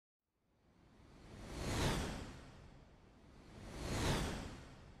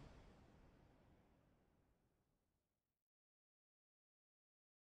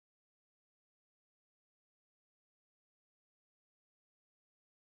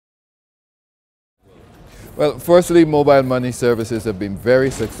Well, firstly, mobile money services have been very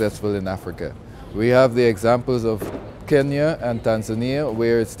successful in Africa. We have the examples of Kenya and Tanzania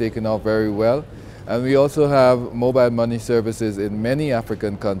where it's taken off very well. And we also have mobile money services in many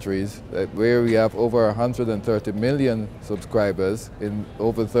African countries where we have over 130 million subscribers in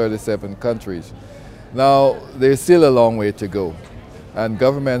over 37 countries. Now, there's still a long way to go. And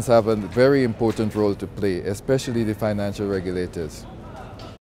governments have a very important role to play, especially the financial regulators.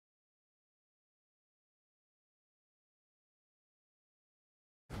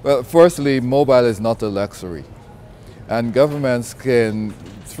 Well, firstly, mobile is not a luxury, and governments can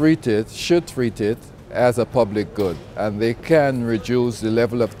should treat it as a public good, and they can reduce the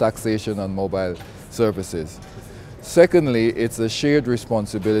level of taxation on mobile services. Secondly, it's a shared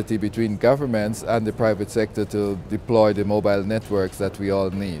responsibility between governments and the private sector to deploy the mobile networks that we all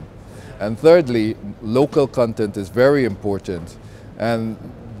need. And thirdly, local content is very important, and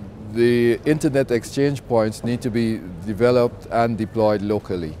the internet exchange points need to be developed and deployed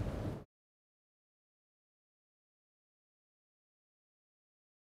locally.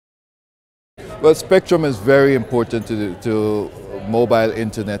 Well, spectrum is very important to mobile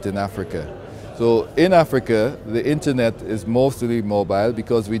internet in Africa. So in Africa, the internet is mostly mobile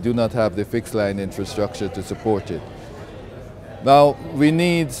because we do not have the fixed line infrastructure to support it. Now, we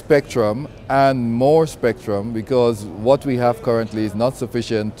need spectrum and more spectrum because what we have currently is not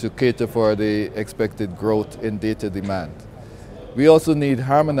sufficient to cater for the expected growth in data demand. We also need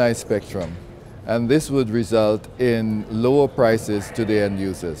harmonized spectrum, and this would result in lower prices to the end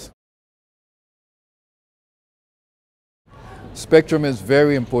users. Spectrum is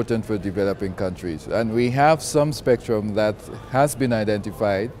very important for developing countries, and we have some spectrum that has been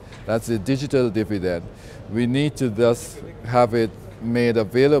identified. That's the digital dividend. We need to thus have it made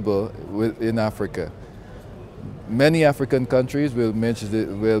available in Africa. Many African countries will miss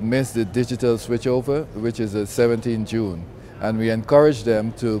the digital switchover, which is the 17th June, and we encourage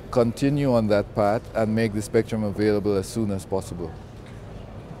them to continue on that path and make the spectrum available as soon as possible.